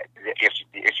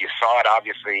 If you saw it,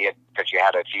 obviously, because you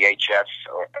had a VHS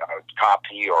or a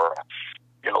copy or,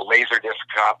 Laserdisc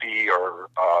copy or,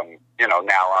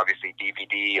 now obviously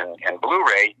DVD and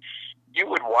Blu-ray, you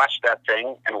would watch that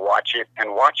thing and watch it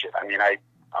and watch it. I mean,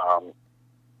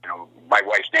 my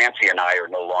wife Nancy and I are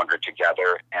no longer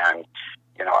together, and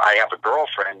I have a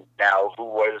girlfriend now who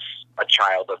was a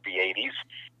child of the '80s,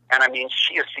 and I mean,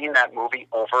 she has seen that movie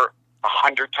over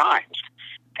 100 times,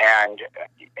 and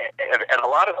a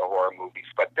lot of the horror movies,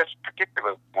 but this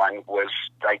particular one was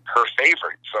like her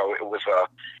favorite. So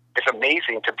it's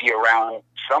amazing to be around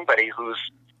somebody who's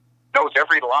knows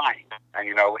every line, and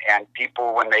and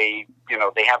people when they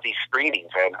they have these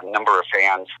screenings, and a number of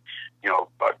fans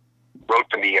wrote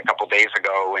to me a couple days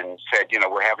ago and said,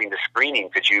 we're having the screening.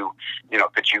 Could you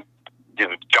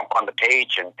jump on the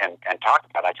page and talk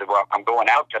about it? I said, well, I'm going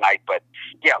out tonight, but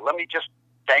yeah, let me just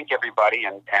thank everybody.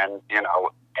 And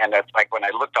that's like when I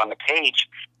looked on the page,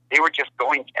 they were just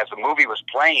going as the movie was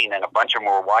playing, and a bunch of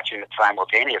them were watching it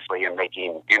simultaneously and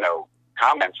making,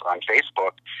 comments on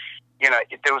Facebook.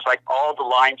 There was like all the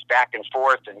lines back and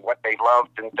forth and what they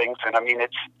loved and things. And I mean,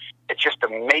 it's just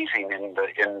amazing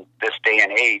in this day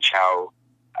and age how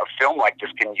a film like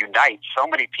this can unite so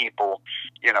many people,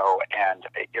 and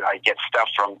I get stuff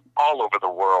from all over the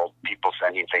world, people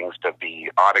sending things to be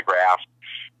autographed,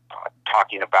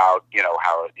 talking about,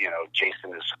 how,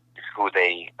 Jason is who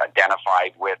they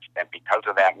identified with. And because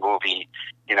of that movie,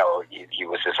 he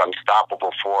was this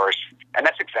unstoppable force. And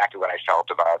that's exactly what I felt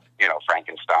about,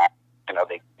 Frankenstein.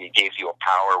 They gave you a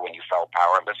power when you felt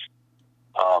powerless.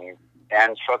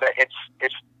 And so that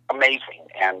it's amazing.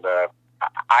 And,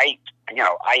 I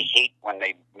hate when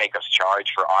they make us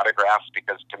charge for autographs,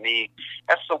 because to me,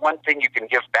 that's the one thing you can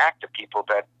give back to people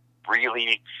that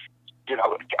really,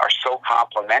 are so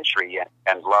complimentary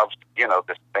and loved,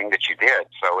 this thing that you did.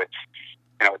 So it's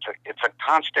a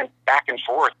constant back and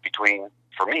forth between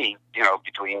me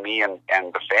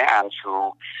and the fans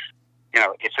who,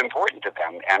 it's important to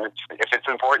them. And if it's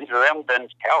important to them, then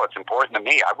hell, it's important to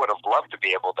me. I would have loved to be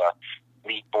able to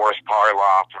meet Boris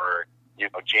Karloff or,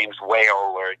 James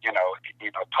Whale or,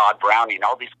 Todd Browning,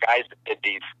 all these guys that did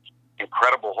these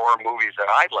incredible horror movies that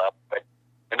I love. But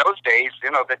in those days,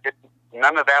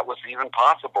 none of that was even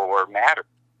possible or mattered.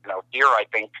 Here I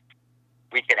think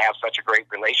we can have such a great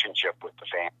relationship with the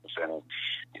fans and,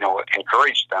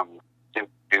 encourage them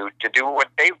to do what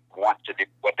they want to do,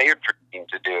 what they are dreaming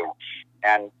to do.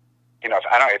 And, I don't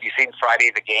know, have you seen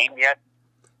Friday the Game yet?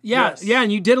 Yeah, Yes. yeah,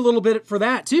 and you did a little bit for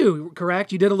that too,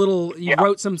 correct? You Yeah.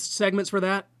 wrote some segments for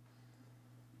that?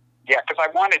 Yeah, because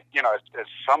I wanted, as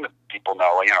some people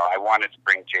know, I wanted to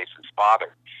bring Jason's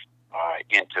father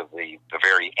into the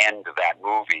very end of that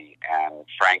movie. And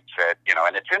Frank said,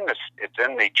 and it's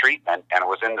in the treatment, and it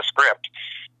was in the script.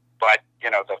 But,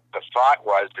 the thought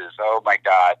is, oh my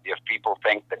God, if people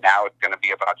think that now it's going to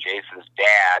be about Jason's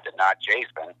dad and not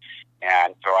Jason.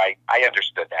 And so I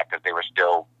understood that, because they were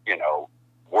still,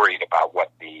 worried about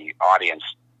what the audience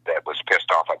that was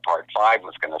pissed off at Part 5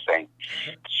 was going to think.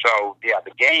 So, yeah,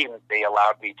 the game, they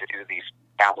allowed me to do these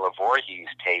Pamela Voorhees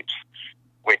tapes,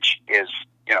 which is,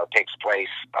 takes place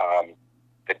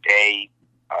the day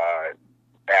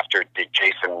after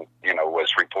Jason, was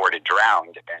reported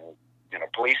drowned, and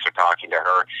police are talking to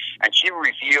her, and she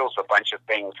reveals a bunch of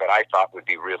things that I thought would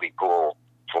be really cool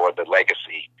for the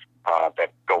legacy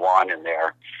that go on in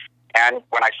there. And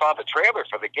when I saw the trailer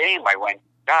for the game, I went,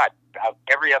 God,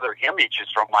 every other image is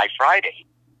from My Friday,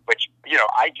 which,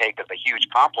 I take as a huge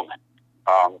compliment.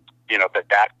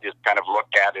 That is kind of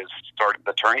looked at as sort of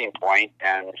the turning point,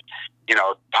 and,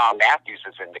 Tom Matthews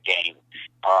is in the game.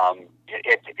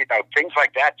 Things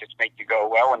like that just make you go,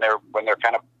 well, when they're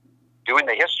kind of doing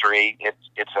the history,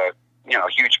 it's a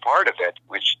huge part of it,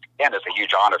 which again is a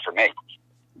huge honor for me.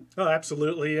 Oh,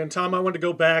 absolutely. And Tom, I wanted to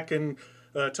go back and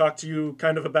talk to you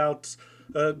kind of about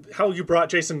how you brought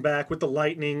Jason back with the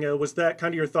lightning. Was that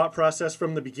kind of your thought process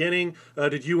from the beginning?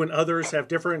 Did you and others have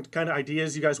different kind of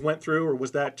ideas you guys went through, or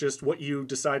was that just what you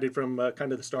decided from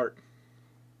kind of the start?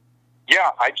 Yeah,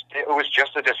 it was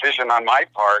just a decision on my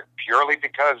part, purely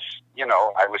because,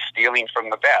 I was stealing from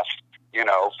the best,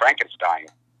 Frankenstein.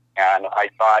 And I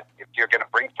thought, if you're going to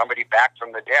bring somebody back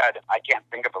from the dead, I can't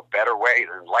think of a better way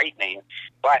than lightning,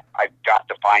 but I've got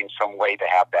to find some way to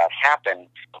have that happen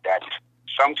that's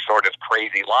some sort of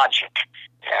crazy logic.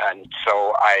 And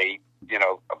so I,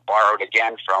 borrowed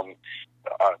again from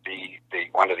the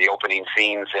one of the opening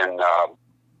scenes in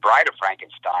Bride of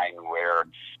Frankenstein, where,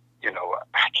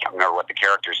 I can't remember what the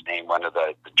character's name, one of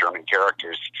the German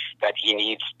characters, that he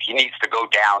needs to go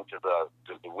down to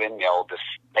the windmill to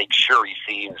make sure he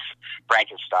sees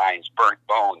Frankenstein's burnt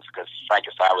bones, because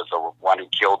Frankenstein was the one who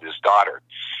killed his daughter.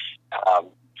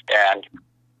 And,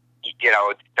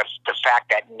 the fact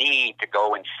that need to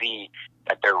go and see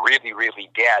that they're really, really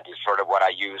dead is sort of what I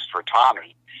used for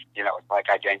Tommy. It's like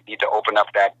I need to open up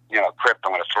that, crypt.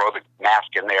 I'm going to throw the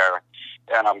mask in there,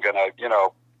 and I'm going to,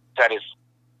 set his,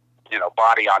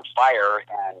 body on fire,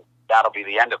 and that'll be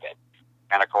the end of it.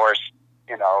 And of course,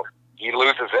 he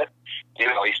loses it. He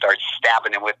starts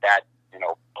stabbing him with that,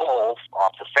 pole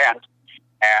off the fence,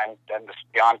 and then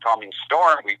the oncoming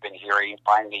storm we've been hearing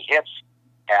finally hits,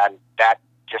 and that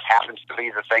just happens to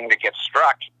be the thing that gets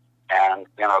struck. And,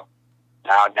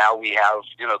 now we have,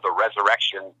 the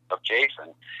resurrection of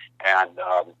Jason. And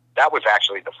that was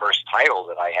actually the first title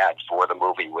that I had for the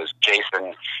movie, was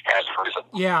Jason Has Risen.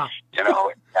 Yeah.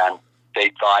 And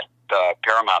they thought,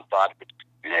 Paramount thought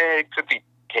it could be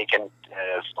taken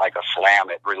as like a slam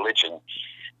at religion.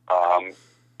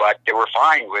 But they were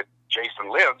fine with Jason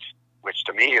Lives, which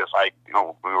to me is like,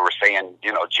 we were saying,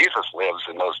 Jesus lives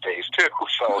in those days too.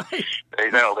 So they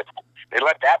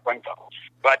let that one go.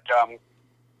 But,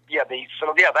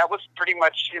 that was pretty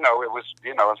much, it was,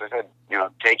 as I said,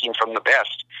 taking from the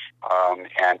best,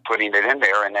 and putting it in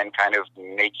there, and then kind of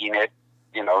making it,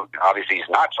 obviously he's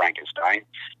not Frankenstein,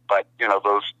 but,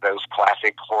 those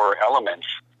classic horror elements,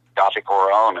 Gothic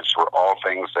horror elements, were all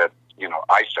things that,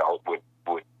 I felt would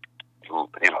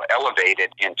elevate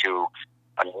it into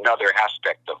another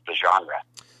aspect of the genre.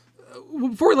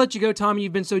 Before we let you go, Tom,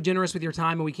 you've been so generous with your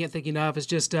time, and we can't thank you enough. It's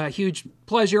just a huge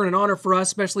pleasure and an honor for us,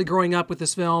 especially growing up with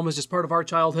this film as just part of our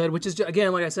childhood, which is,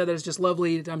 again, like I said, that is just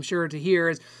lovely, I'm sure, to hear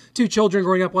as two children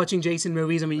growing up watching Jason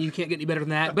movies. I mean, you can't get any better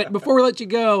than that. But before we let you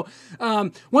go,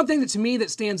 one thing that to me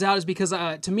that stands out is because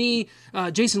to me,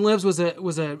 Jason Lives was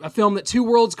a film that two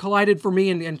worlds collided for me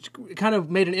and kind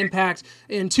of made an impact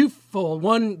in twofold.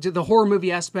 One, the horror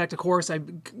movie aspect, of course, I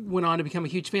went on to become a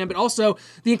huge fan, but also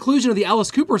the inclusion of the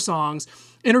Alice Cooper songs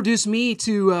introduced me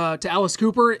to Alice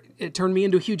Cooper. It turned me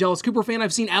into a huge Alice Cooper fan.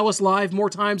 I've seen Alice live more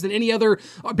times than any other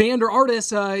band or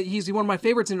artist. He's one of my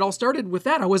favorites, and it all started with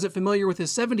that. I wasn't familiar with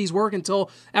his 70s work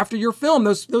until after your film.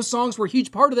 Those songs were a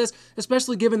huge part of this,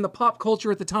 especially given the pop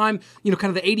culture at the time.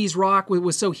 Kind of the 80s rock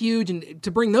was so huge, and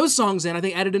to bring those songs in, I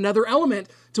think added another element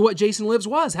to what Jason Lives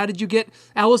was. How did you get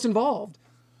Alice involved?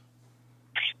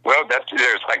 Well,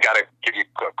 I got to give you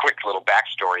a quick little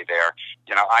backstory there.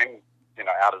 I'm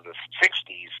out of the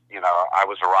 60s, I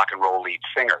was a rock and roll lead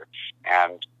singer,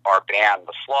 and our band,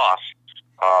 The Sloths,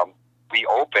 we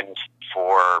opened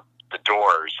for The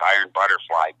Doors, Iron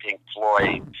Butterfly, Pink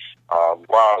Floyd,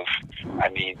 Love,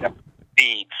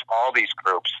 Beats, all these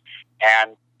groups.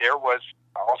 And there was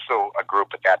also a group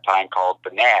at that time called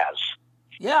the Nazz.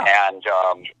 Yeah. And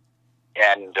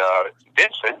And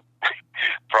Vincent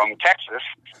from Texas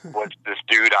was this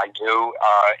dude I knew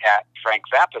at Frank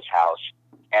Zappa's house.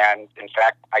 And in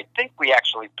fact, I think we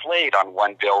actually played on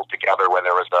one bill together where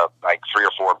there was like 3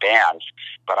 or 4 bands,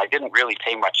 but I didn't really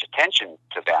pay much attention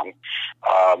to them.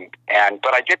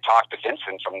 But I did talk to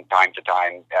Vincent from time to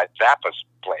time at Zappa's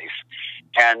place.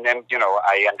 And then,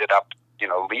 I ended up,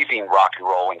 leaving rock and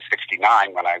roll in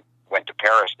 '69 when I went to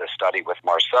Paris to study with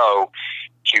Marceau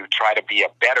to try to be a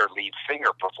better lead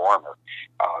singer performer,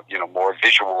 more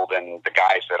visual than the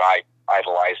guys that I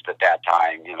idolized at that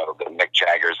time, the Mick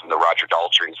Jaggers and the Roger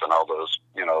Daltrys and all those,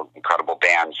 incredible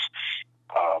bands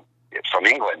from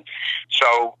England.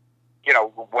 So,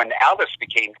 when Alice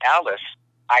became Alice,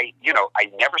 I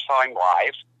never saw him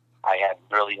live. I had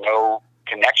really no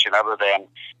connection other than,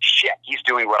 shit, he's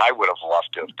doing what I would have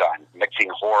loved to have done, mixing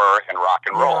horror and rock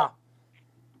and roll.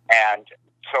 And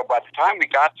so by the time we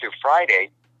got to Friday,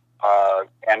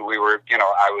 and we were,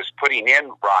 I was putting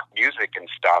in rock music and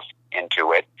stuff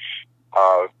into it,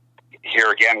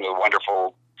 here again, the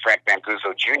wonderful Frank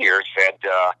Mancuso Jr. said,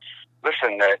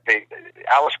 listen,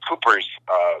 Alice Cooper's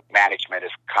management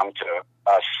has come to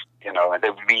us, and they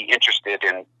would be interested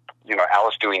in,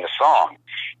 Alice doing a song.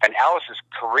 And Alice's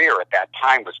career at that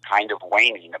time was kind of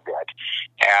waning a bit.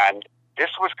 And this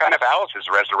was kind of Alice's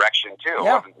resurrection, too.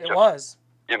 Yeah, it was.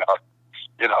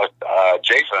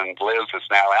 Jason lives as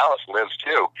now Alice lives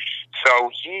too. So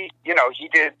he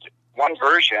did one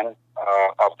version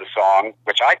of the song,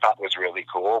 which I thought was really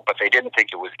cool, but they didn't think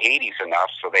it was 80s enough,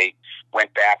 so they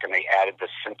went back and they added the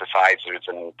synthesizers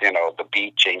and, the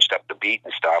beat, changed up the beat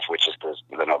and stuff, which is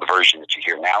the version that you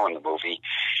hear now in the movie.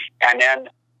 And then,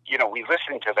 we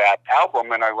listened to that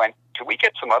album and I went, can we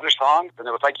get some other songs? And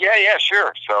it was like, yeah,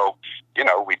 sure. So,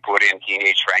 we put in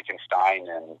Teenage Frankenstein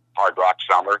and Hard Rock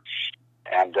Summer.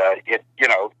 And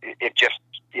it just,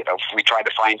 we tried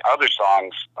to find other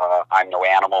songs, I'm No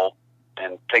Animal,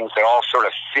 and things that all sort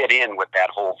of fit in with that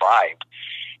whole vibe.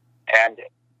 And,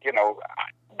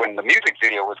 when the music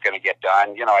video was going to get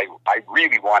done, I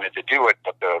really wanted to do it,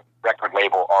 but the record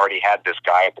label already had this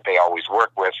guy that they always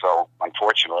work with, so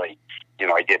unfortunately,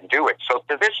 I didn't do it. So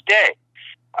to this day,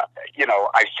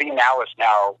 I've seen Alice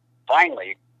now,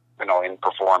 finally, in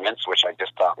performance, which I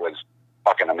just thought was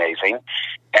fucking amazing.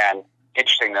 And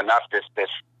interesting enough, this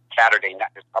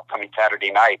upcoming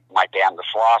Saturday night, my band, The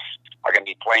Sloths, are going to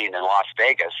be playing in Las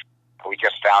Vegas. We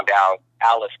just found out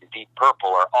Alice and Deep Purple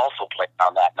are also playing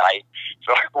on that night.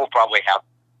 So we'll probably have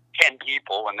 10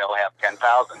 people and they'll have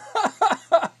 10,000.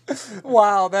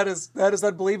 Wow, that is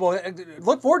unbelievable.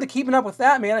 Look forward to keeping up with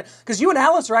that, man. Because you and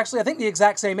Alice are actually, I think, the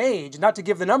exact same age. Not to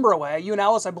give the number away. You and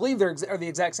Alice, I believe, are the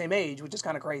exact same age, which is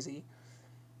kind of crazy.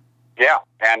 Yeah,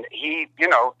 and he,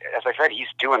 as I said,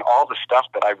 he's doing all the stuff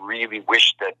that I really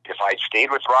wish that if I'd stayed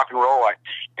with rock and roll,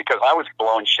 because I was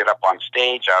blowing shit up on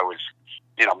stage. I was,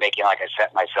 making like I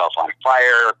set myself on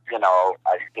fire.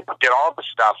 I did all the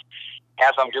stuff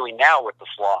as I'm doing now with the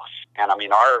Sloths. And I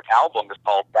mean, our album is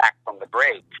called Back from the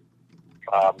Grave.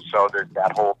 So there's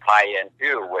that whole tie-in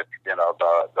too with,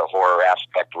 the horror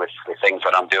aspect with the things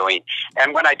that I'm doing.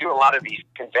 And when I do a lot of these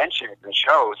conventions and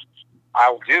shows,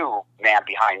 I'll do Man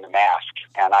Behind the Mask,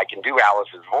 and I can do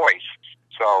Alice's voice.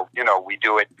 So, we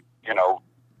do it, in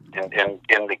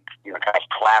the kind of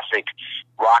classic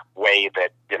rock way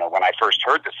that, when I first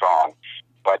heard the song.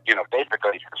 But,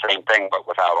 basically it's the same thing, but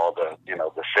without all the,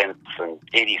 the synths and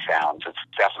 80 sounds. It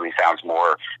definitely sounds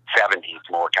more 70s,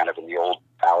 more kind of in the old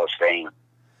Alice vein.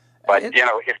 But, it's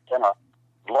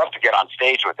love to get on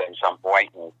stage with him at some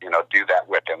point and, do that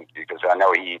with him, because I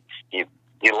know he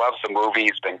loves the movie.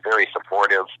 He's been very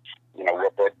supportive,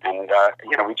 with it. And,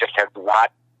 we just have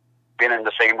not been in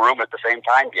the same room at the same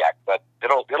time yet, but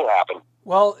it'll happen.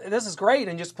 Well, this is great,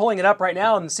 and just pulling it up right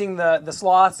now and seeing the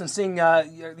Sloths and seeing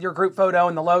your group photo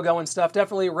and the logo and stuff,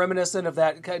 definitely reminiscent of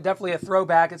that, definitely a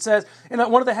throwback. It says, and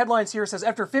one of the headlines here says,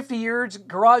 after 50 years,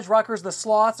 garage rockers, the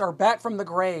Sloths are back from the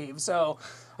grave. So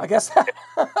I guess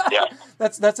yeah.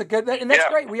 that's a good, and that's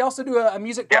great. We also do a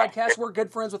music podcast. We're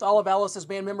good friends with all of Alice's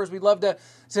band members. We'd love to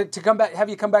come back, have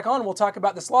you come back on, and we'll talk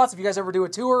about the Sloths. If you guys ever do a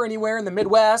tour anywhere in the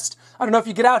Midwest, I don't know if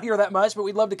you get out here that much, but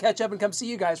we'd love to catch up and come see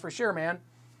you guys for sure, man.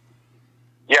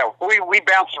 Yeah, we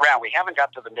bounce around. We haven't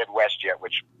got to the Midwest yet,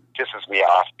 which pisses me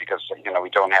off because, we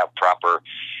don't have proper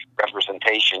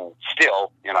representation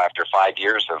still, after 5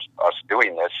 years of us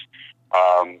doing this.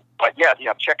 But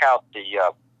yeah, check out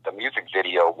the music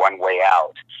video "One Way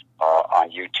Out"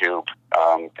 on YouTube,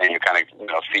 and you kind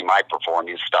of see my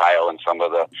performing style and some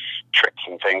of the tricks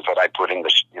and things that I put in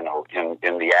the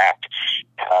in the act,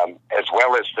 as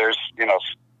well as there's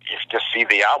just see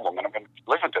the album, and I'm going to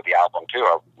listen to the album too.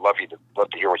 I'd love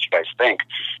to hear what you guys think,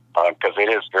 because it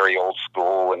is very old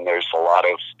school, and there's a lot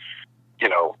of,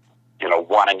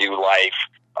 want a new life,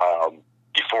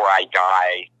 before I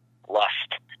die,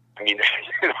 lust. I mean,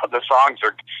 the songs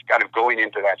are kind of going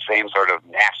into that same sort of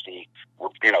nasty,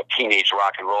 teenage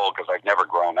rock and roll, because I've never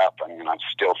grown up. I mean, I'm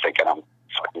still thinking I'm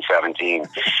fucking 17.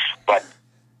 But,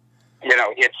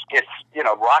 it's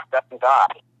rock doesn't die.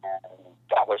 And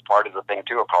that was part of the thing,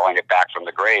 too, of calling it Back from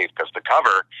the Grave, because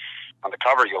on the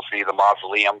cover, you'll see the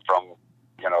mausoleum from,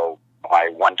 my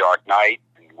One Dark Night,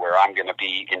 where I'm going to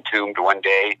be entombed one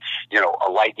day,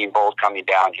 a lightning bolt coming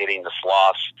down, hitting the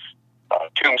Sloth's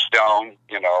tombstone,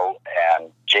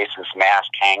 and Jason's mask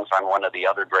hangs on one of the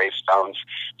other gravestones.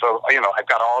 So, I've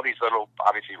got all these little,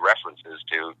 obviously, references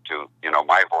to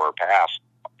my horror past,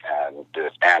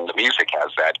 and the music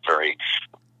has that very,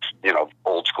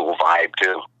 old school vibe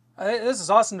too. This is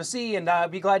awesome to see, and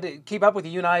I'd be glad to keep up with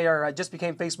you. You and I just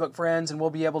became Facebook friends, and we'll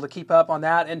be able to keep up on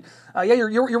that. And your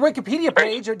Wikipedia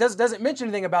page doesn't mention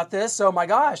anything about this, so my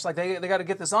gosh, like they got to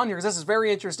get this on here, because this is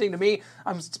very interesting to me.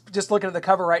 I'm just looking at the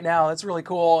cover right now. It's really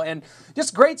cool, and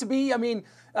just great to be. I mean,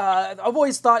 I've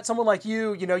always thought someone like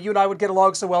you, you and I would get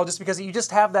along so well, just because you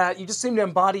just have that. You just seem to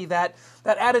embody that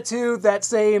attitude, that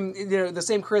same, the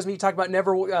same charisma you talk about.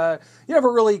 Never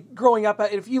really growing up.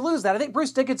 If you lose that, I think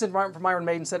Bruce Dickinson from Iron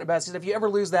Maiden said it best. He said, if you ever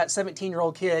lose that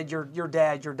 17-year-old kid, you're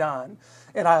dead. You're done.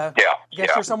 And I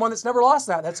guess you're someone that's never lost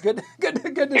that. That's good. Good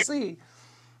to see.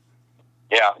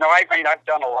 Yeah. No, I mean, I've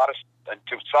done a lot of.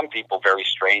 To some people, very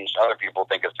strange. To other people,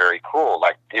 think it's very cool.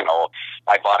 Like,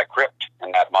 I bought a crypt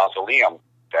in that mausoleum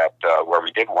that where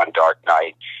we did One Dark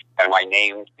Night, and my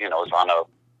name, is on a,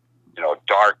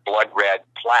 dark blood red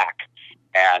plaque,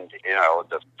 and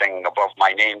the thing above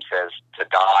my name says, "To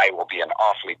die will be an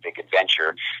awfully big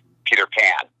adventure, Peter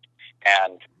Pan,"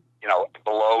 and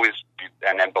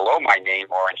then below my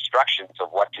name are instructions of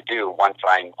what to do once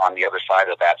I'm on the other side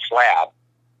of that slab,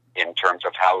 in terms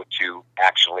of how to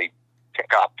actually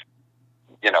pick up,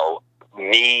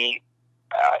 me,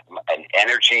 an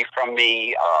energy from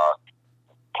me,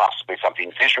 possibly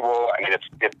something visual. I mean,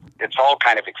 it's all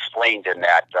kind of explained in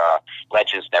that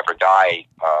Legends Never Die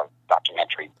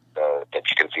documentary that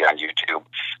you can see on YouTube.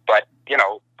 But,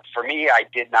 for me, I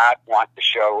did not want the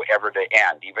show ever to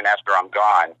end. Even after I'm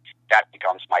gone, that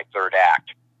becomes my third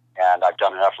act. And I've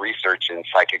done enough research in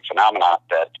psychic phenomena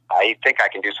that I think I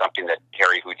can do something that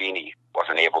Harry Houdini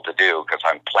wasn't able to do, because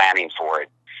I'm planning for it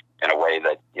in a way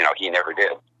that, he never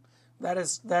did. That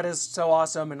is so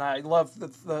awesome, and I love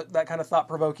that kind of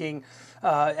thought-provoking.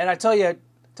 And I tell you,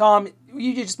 Tom,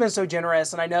 you've just been so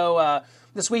generous, and I know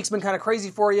this week's been kind of crazy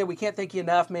for you. We can't thank you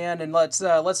enough, man, and let's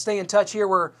stay in touch here.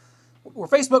 We're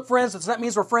Facebook friends, so that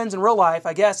means we're friends in real life,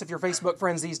 I guess, if you're Facebook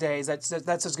friends these days. That's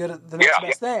as good as the next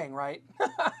best thing, right?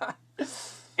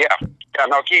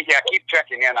 Keep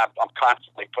checking in. I'm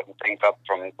constantly putting things up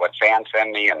from what fans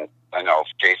send me, and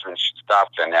Jason's stuff,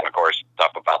 and then, of course,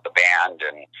 stuff about the band,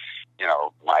 and,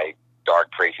 my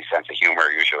dark, crazy sense of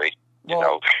humor usually,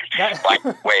 find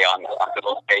way on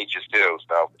those pages, too.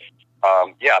 So,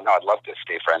 I'd love to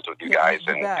stay friends with you guys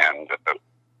and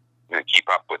keep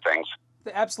up with things.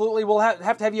 Absolutely. We'll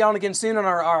have to have you on again soon on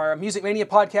our Music Mania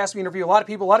podcast. We interview a lot of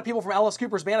people from Alice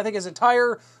Cooper's band. I think his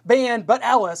entire band, but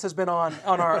Alice, has been on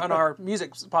our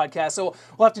music podcast. So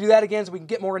we'll have to do that again so we can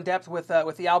get more in depth with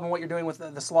the album, what you're doing with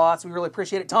the Sloths. We really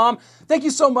appreciate it. Tom, thank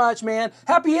you so much, man.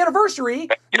 Happy anniversary.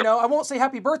 I won't say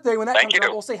happy birthday when that comes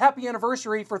out. We'll say happy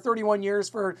anniversary for 31 years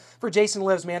for Jason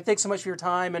Lives, man. Thanks so much for your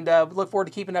time, and look forward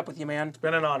to keeping up with you, man. It's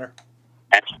been an honor.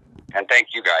 And thank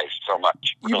you guys so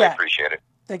much. You really bet. Appreciate it.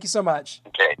 Thank you so much.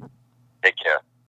 Okay. Take care.